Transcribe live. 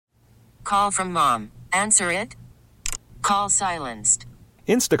Call from mom. Answer it. Call silenced.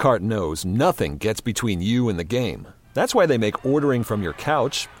 Instacart knows nothing gets between you and the game. That's why they make ordering from your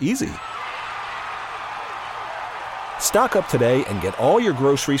couch easy. Stock up today and get all your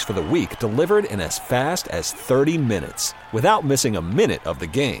groceries for the week delivered in as fast as 30 minutes without missing a minute of the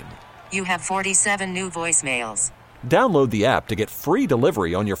game. You have 47 new voicemails. Download the app to get free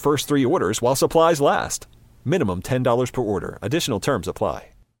delivery on your first 3 orders while supplies last. Minimum $10 per order. Additional terms apply.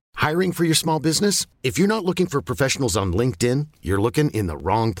 Hiring for your small business? If you're not looking for professionals on LinkedIn, you're looking in the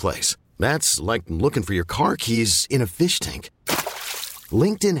wrong place. That's like looking for your car keys in a fish tank.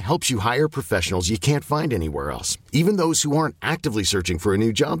 LinkedIn helps you hire professionals you can't find anywhere else, even those who aren't actively searching for a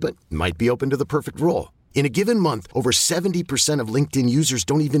new job but might be open to the perfect role. In a given month, over 70% of LinkedIn users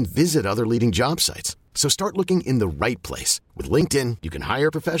don't even visit other leading job sites. So start looking in the right place. With LinkedIn, you can hire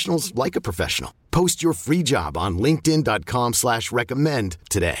professionals like a professional. Post your free job on linkedin.com/recommend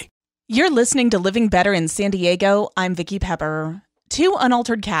today. You're listening to Living Better in San Diego. I'm Vicki Pepper. 2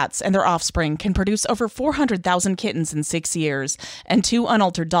 unaltered cats and their offspring can produce over 400,000 kittens in 6 years, and 2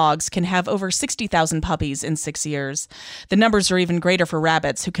 unaltered dogs can have over 60,000 puppies in 6 years. The numbers are even greater for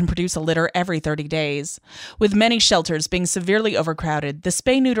rabbits, who can produce a litter every 30 days. With many shelters being severely overcrowded, the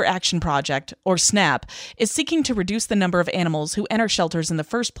Spay Neuter Action Project, or SNAP, is seeking to reduce the number of animals who enter shelters in the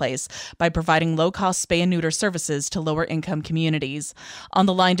first place by providing low-cost spay and neuter services to lower-income communities. On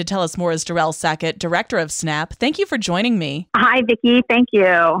the line to tell us more is Dorell Sackett, director of SNAP. Thank you for joining me. Hi, Vicki. Thank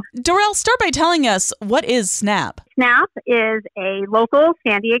you. Dorell, start by telling us, what is SNAP? SNAP is a local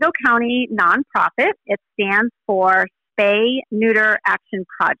San Diego County nonprofit. It stands for Spay Neuter Action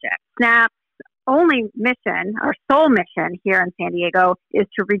Project. SNAP's only mission, or sole mission here in San Diego, is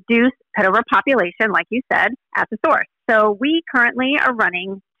to reduce pet overpopulation, like you said, at the source. So we currently are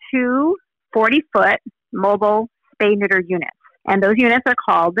running 2 40-foot mobile spay neuter units. And those units are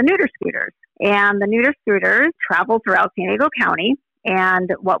called the neuter scooters. And the neuter scooters travel throughout San Diego County.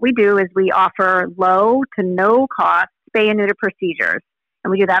 And what we do is we offer low to no cost spay and neuter procedures.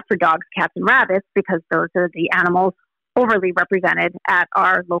 And we do that for dogs, cats, and rabbits because those are the animals overly represented at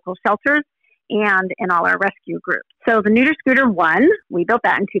our local shelters and in all our rescue groups. So the Neuter Scooter 1, we built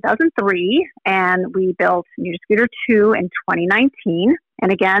that in 2003, and we built Neuter Scooter 2 in 2019.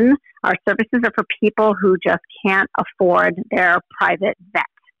 And again, our services are for people who just can't afford their private vet.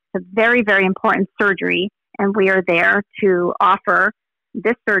 It's a very, very important surgery, and we are there to offer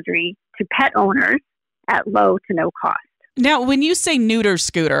this surgery to pet owners at low to no cost. Now, when you say neuter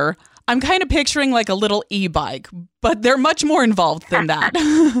scooter, I'm kind of picturing like a little e-bike, but they're much more involved than that.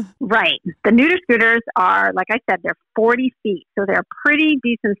 Right. The neuter scooters are, like I said, they're 40 feet, so they're pretty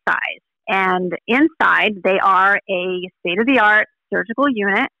decent size. And inside, they are a state-of-the-art surgical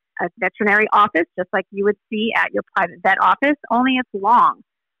unit, a veterinary office, just like you would see at your private vet office, only it's long.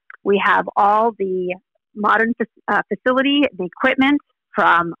 We have all the modern facility, the equipment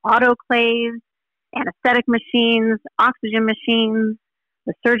from autoclaves, anesthetic machines, oxygen machines,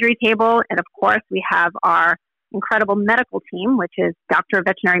 the surgery table, and of course we have our incredible medical team, which is Doctor of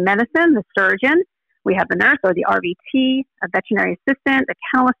Veterinary Medicine, the surgeon. We have the nurse or the RVT, a veterinary assistant, a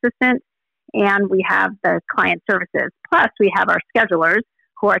kennel assistant, and we have the client services. Plus we have our schedulers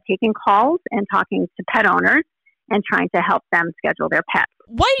who are taking calls and talking to pet owners and trying to help them schedule their pets.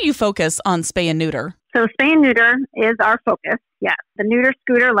 Why do you focus on spay and neuter? So spay and neuter is our focus, yes. The neuter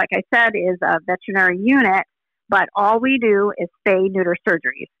scooter, like I said, is a veterinary unit, but all we do is spay neuter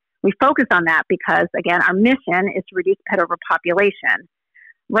surgeries. We focus on that because, again, our mission is to reduce pet overpopulation.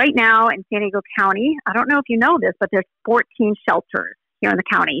 Right now in San Diego County, I don't know if you know this, but there's 14 shelters here in the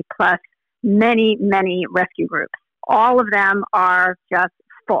county, plus many, many rescue groups. All of them are just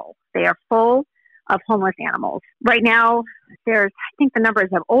full. They are full of homeless animals. Right now, I think the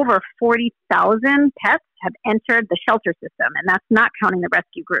numbers of over 40,000 pets have entered the shelter system, and that's not counting the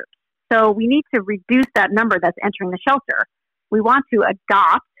rescue groups. So we need to reduce that number that's entering the shelter. We want to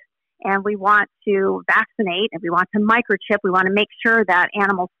adopt, and we want to vaccinate, and we want to microchip. We want to make sure that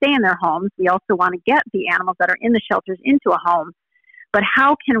animals stay in their homes. We also want to get the animals that are in the shelters into a home. But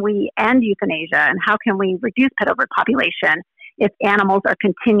how can we end euthanasia, and how can we reduce pet overpopulation if animals are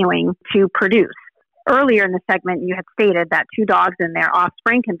continuing to produce? Earlier in the segment, you had stated that 2 dogs and their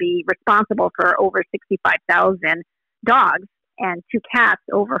offspring can be responsible for over 65,000 dogs, and 2 cats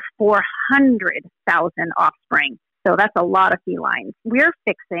over 400,000 offspring. So that's a lot of felines. We're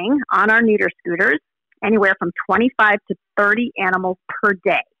fixing on our neuter scooters anywhere from 25 to 30 animals per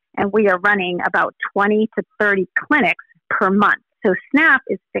day. And we are running about 20 to 30 clinics per month. So SNAP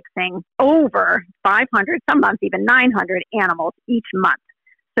is fixing over 500, some months even 900 animals each month.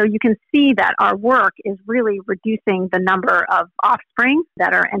 So you can see that our work is really reducing the number of offspring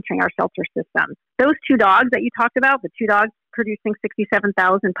that are entering our shelter system. Those 2 dogs that you talked about, the 2 dogs producing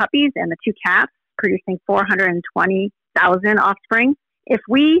 67,000 puppies and the 2 cats producing 420,000 offspring. If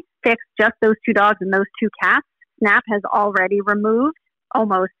we fix just those 2 dogs and those 2 cats, SNAP has already removed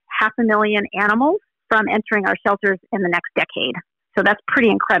almost 500,000 animals from entering our shelters in the next decade. So that's pretty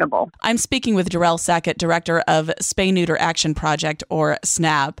incredible. I'm speaking with Dorell Sackett, director of Spay Neuter Action Project, or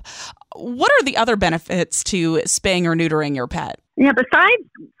SNAP. What are the other benefits to spaying or neutering your pet? Yeah, besides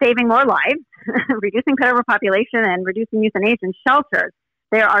saving more lives, reducing pet overpopulation, and reducing euthanasia in shelters,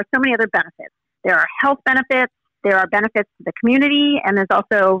 there are so many other benefits. There are health benefits, there are benefits to the community, and there's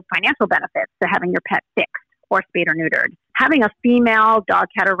also financial benefits to having your pet fixed or spayed or neutered. Having a female dog,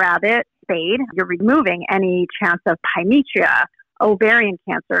 cat, or rabbit spayed, you're removing any chance of pyometria, ovarian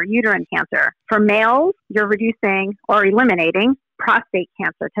cancer, uterine cancer. For males, you're reducing or eliminating prostate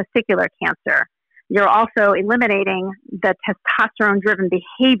cancer, testicular cancer. You're also eliminating the testosterone-driven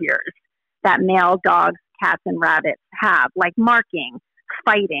behaviors that male dogs, cats, and rabbits have, like marking,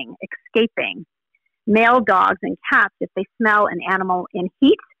 fighting, escaping. Male dogs and cats, if they smell an animal in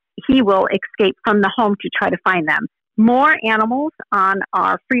heat, he will escape from the home to try to find them. More animals on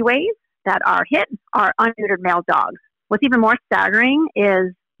our freeways that are hit are unneutered male dogs. What's even more staggering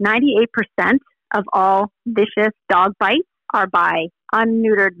is 98% of all vicious dog bites are by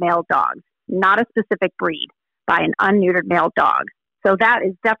unneutered male dogs, not a specific breed, by an unneutered male dog. So that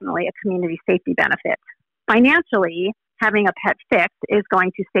is definitely a community safety benefit. Financially, having a pet fixed is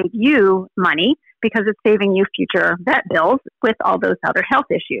going to save you money because it's saving you future vet bills with all those other health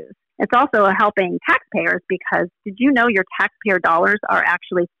issues. It's also helping taxpayers because did you know your taxpayer dollars are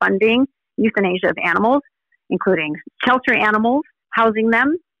actually funding euthanasia of animals, including shelter animals, housing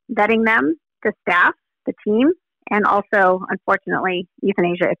them, vetting them, the staff, the team, and also, unfortunately,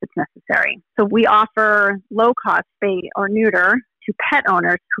 euthanasia if it's necessary. So we offer low-cost spay or neuter to pet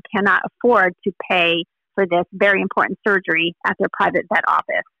owners who cannot afford to pay for this very important surgery at their private vet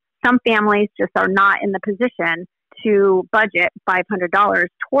office. Some families just are not in the position to budget $500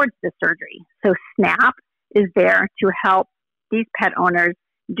 towards the surgery. So SNAP is there to help these pet owners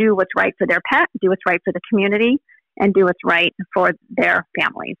do what's right for their pet, do what's right for the community, and do what's right for their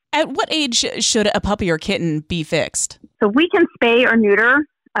families. At what age should a puppy or kitten be fixed? So we can spay or neuter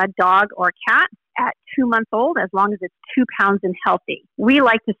a dog or cat at 2 months old as long as it's 2 pounds and healthy. We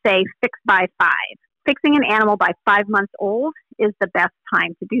like to say 6 by 5. Fixing an animal by 5 months old is the best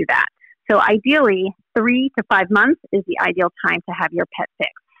time to do that. So ideally, 3 to 5 months is the ideal time to have your pet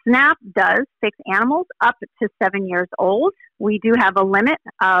fixed. SNAP does fix animals up to 7 years old. We do have a limit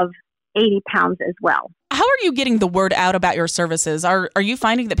of 80 pounds as well. How are you getting the word out about your services? Are you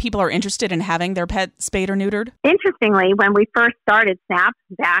finding that people are interested in having their pet spayed or neutered? Interestingly, when we first started SNAP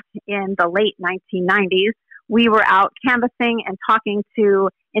back in the late 1990s, we were out canvassing and talking to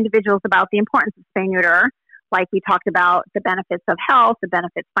individuals about the importance of spay neuter. Like we talked about the benefits of health, the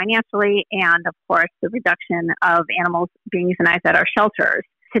benefits financially, and of course, the reduction of animals being euthanized at our shelters.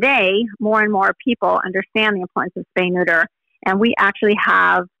 Today, more and more people understand the importance of spay neuter, and we actually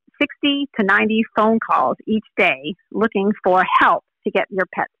have 60 to 90 phone calls each day looking for help to get your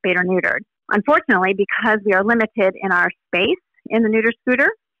pet spayed or neutered. Unfortunately, because we are limited in our space in the neuter scooter,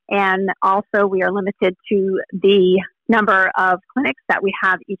 and also we are limited to the number of clinics that we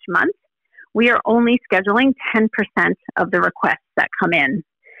have each month, we are only scheduling 10% of the requests that come in.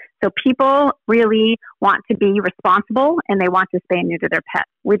 So people really want to be responsible and they want to spay and neuter their pets.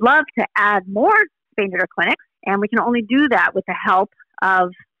 We'd love to add more spay and neuter clinics, and we can only do that with the help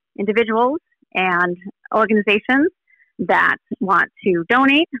of individuals and organizations that want to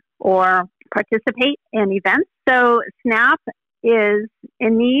donate or participate in events. So SNAP is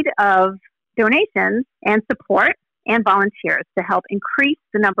in need of donations and support and volunteers to help increase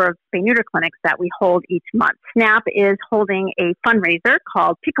the number of spay neuter clinics that we hold each month. SNAP is holding a fundraiser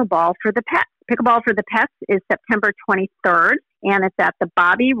called Pickleball for the Pets. Pickleball for the Pets is September 23rd, and it's at the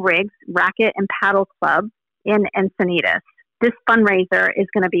Bobby Riggs Racket and Paddle Club in Encinitas. This fundraiser is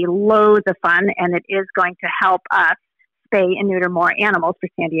going to be loads of fun, and it is going to help us spay and neuter more animals for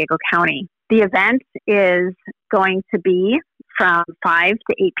San Diego County. The event is going to be from 5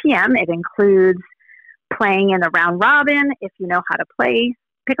 to 8 p.m. It includes playing in the round robin if you know how to play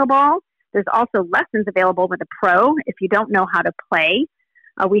pickleball. There's also lessons available with a pro if you don't know how to play.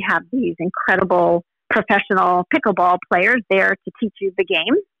 We have these incredible professional pickleball players there to teach you the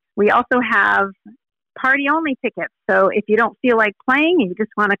game. We also have party-only tickets. So if you don't feel like playing and you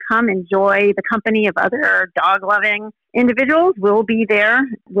just want to come enjoy the company of other dog-loving individuals, we'll be there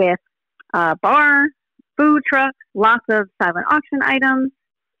with a bar, food trucks, lots of silent auction items,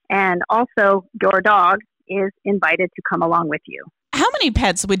 And also, your dog is invited to come along with you. How many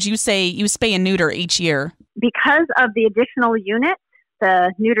pets would you say you spay and neuter each year? Because of the additional unit,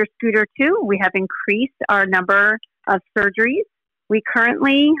 the Neuter Scooter 2, we have increased our number of surgeries. We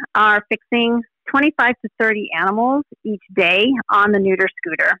currently are fixing 25 to 30 animals each day on the Neuter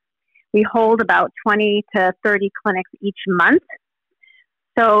Scooter. We hold about 20 to 30 clinics each month.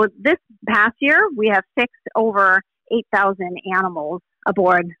 So this past year, we have fixed over 8,000 animals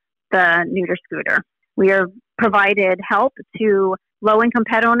aboard the Neuter Scooter. We have provided help to low-income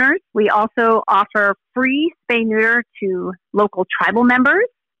pet owners. We also offer free spay neuter to local tribal members.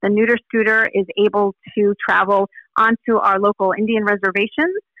 The Neuter Scooter is able to travel onto our local Indian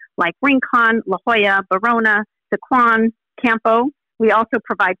reservations like Rincon, La Jolla, Barona, Sequan, Campo. We also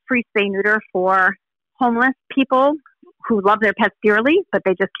provide free spay neuter for homeless people who love their pets dearly, but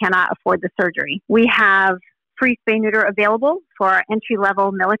they just cannot afford the surgery. We have free spay neuter available for our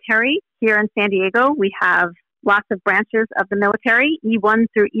entry-level military. Here in San Diego, we have lots of branches of the military. E1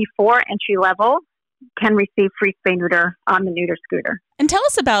 through E4 entry-level can receive free spay neuter on the Neuter Scooter. And tell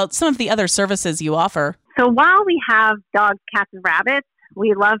us about some of the other services you offer. So while we have dogs, cats, and rabbits,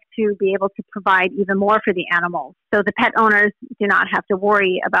 we love to be able to provide even more for the animals. So the pet owners do not have to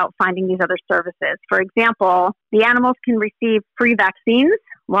worry about finding these other services. For example, the animals can receive free vaccines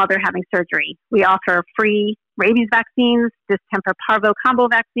while they're having surgery. We offer free rabies vaccines, distemper parvo combo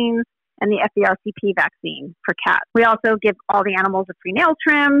vaccines, and the FERCP vaccine for cats. We also give all the animals a free nail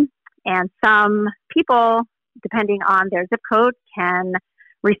trim, and some people, depending on their zip code, can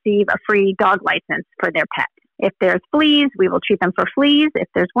receive a free dog license for their pet. If there's fleas, we will treat them for fleas. If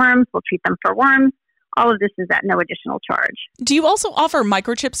there's worms, we'll treat them for worms. All of this is at no additional charge. Do you also offer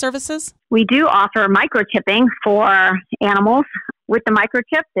microchip services? We do offer microchipping for animals. With the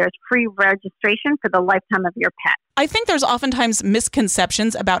microchip, there's free registration for the lifetime of your pet. I think there's oftentimes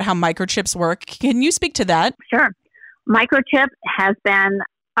misconceptions about how microchips work. Can you speak to that? Sure. Microchip has been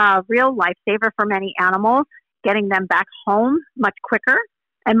a real lifesaver for many animals, getting them back home much quicker.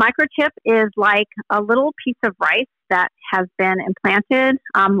 And microchip is like a little piece of rice that has been implanted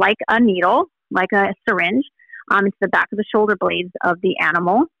like a needle, like a syringe, into the back of the shoulder blades of the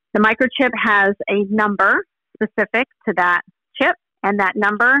animal. The microchip has a number specific to that chip, and that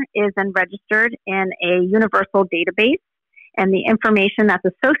number is then registered in a universal database. And the information that's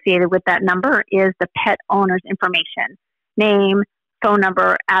associated with that number is the pet owner's information, name, phone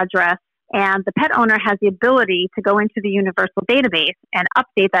number, address. And the pet owner has the ability to go into the universal database and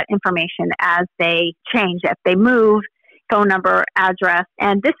update that information as they change. If they move, phone number, address.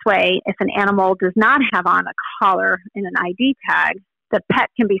 And this way, if an animal does not have on a collar and an ID tag, the pet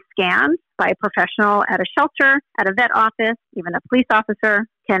can be scanned by a professional at a shelter, at a vet office, even a police officer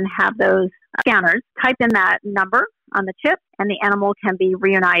can have those scanners type in that number on the chip, and the animal can be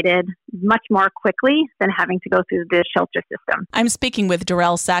reunited much more quickly than having to go through the shelter system. I'm speaking with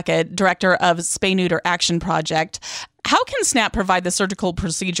Dorell Sackett, director of Spay Neuter Action Project. How can SNAP provide the surgical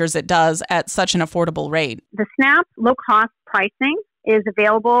procedures it does at such an affordable rate? The SNAP low-cost pricing is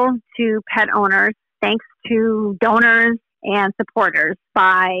available to pet owners thanks to donors and supporters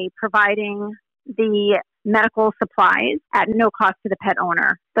by providing the medical supplies at no cost to the pet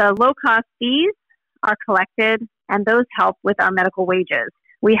owner. The low-cost fees are collected, and those help with our medical wages.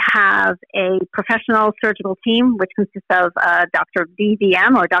 We have a professional surgical team, which consists of Dr.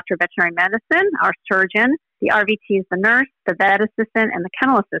 DVM, or Doctor of Veterinary Medicine, our surgeon. The RVT is the nurse, the vet assistant, and the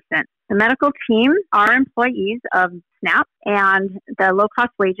kennel assistant. The medical team are employees of SNAP, and the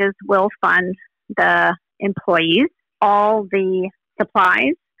low-cost wages will fund the employees. All the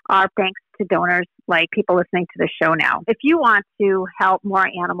supplies are thanks to donors like people listening to the show now. If you want to help more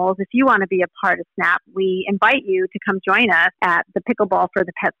animals, if you want to be a part of SNAP, we invite you to come join us at the Pickleball for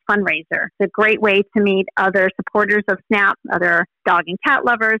the Pets fundraiser. It's a great way to meet other supporters of SNAP, other dog and cat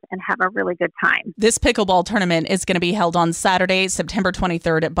lovers, and have a really good time. This pickleball tournament is going to be held on Saturday, September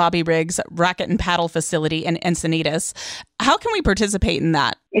 23rd at Bobby Riggs Racket and Paddle Facility in Encinitas. How can we participate in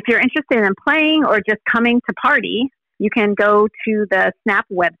that? If you're interested in playing or just coming to party, you can go to the SNAP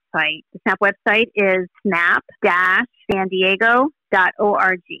website. The SNAP website is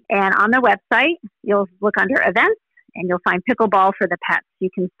snap-sandiego.org. And on the website, you'll look under events and you'll find Pickleball for the Pets. You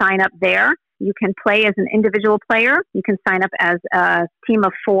can sign up there. You can play as an individual player. You can sign up as a team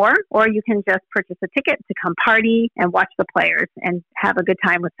of 4, or you can just purchase a ticket to come party and watch the players and have a good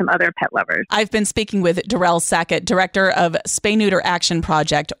time with some other pet lovers. I've been speaking with Dorell Sackett, director of Spay Neuter Action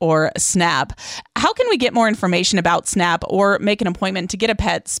Project, or SNAP. How can we get more information about SNAP or make an appointment to get a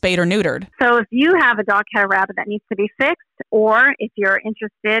pet spayed or neutered? So if you have a dog, cat, or rabbit that needs to be fixed, or if you're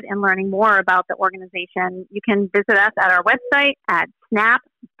interested in learning more about the organization, you can visit us at our website at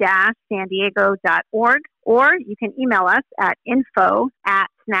snap-sandiego.org, or you can email us at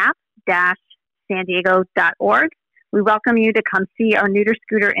info@snap-sandiego.org. We welcome you to come see our neuter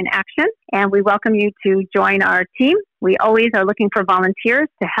scooter in action, and we welcome you to join our team. We always are looking for volunteers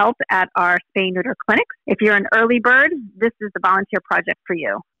to help at our spay neuter clinics. If you're an early bird, this is the volunteer project for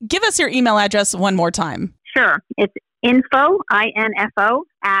you. Give us your email address one more time. Sure. It's info, at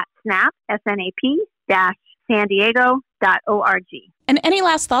snap-sandiego.org. And any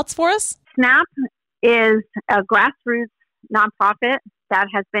last thoughts for us? SNAP is a grassroots nonprofit that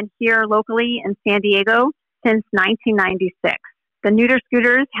has been here locally in San Diego since 1996. The neuter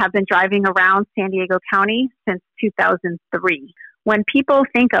scooters have been driving around San Diego County since 2003. When people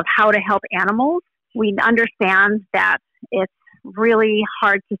think of how to help animals, we understand that it's really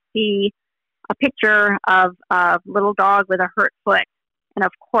hard to see a picture of a little dog with a hurt foot. And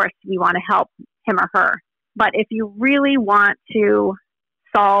of course, we want to help him or her. But if you really want to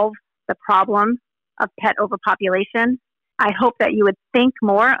solve the problem of pet overpopulation, I hope that you would think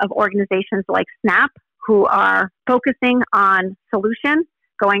more of organizations like SNAP, who are focusing on solution,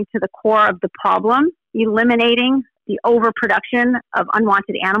 going to the core of the problem. Eliminating the overproduction of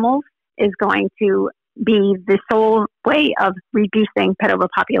unwanted animals is going to be the sole way of reducing pet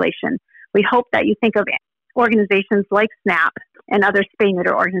overpopulation. We hope that you think of organizations like SNAP and other spay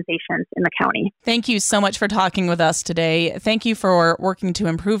neuter organizations in the county. Thank you so much for talking with us today. Thank you for working to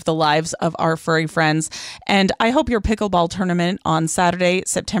improve the lives of our furry friends. And I hope your pickleball tournament on Saturday,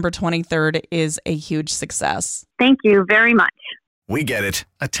 September 23rd is a huge success. Thank you very much. We get it.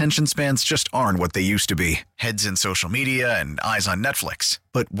 Attention spans just aren't what they used to be. Heads in social media and eyes on Netflix.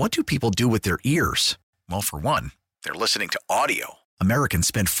 But what do people do with their ears? Well, for one, they're listening to audio. Americans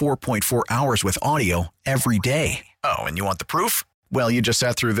spend 4.4 hours with audio every day. Oh, and you want the proof? Well, you just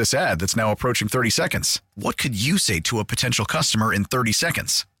sat through this ad that's now approaching 30 seconds. What could you say to a potential customer in 30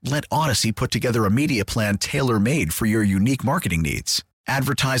 seconds? Let Odyssey put together a media plan tailor-made for your unique marketing needs.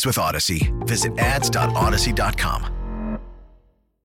 Advertise with Odyssey. Visit ads.odyssey.com.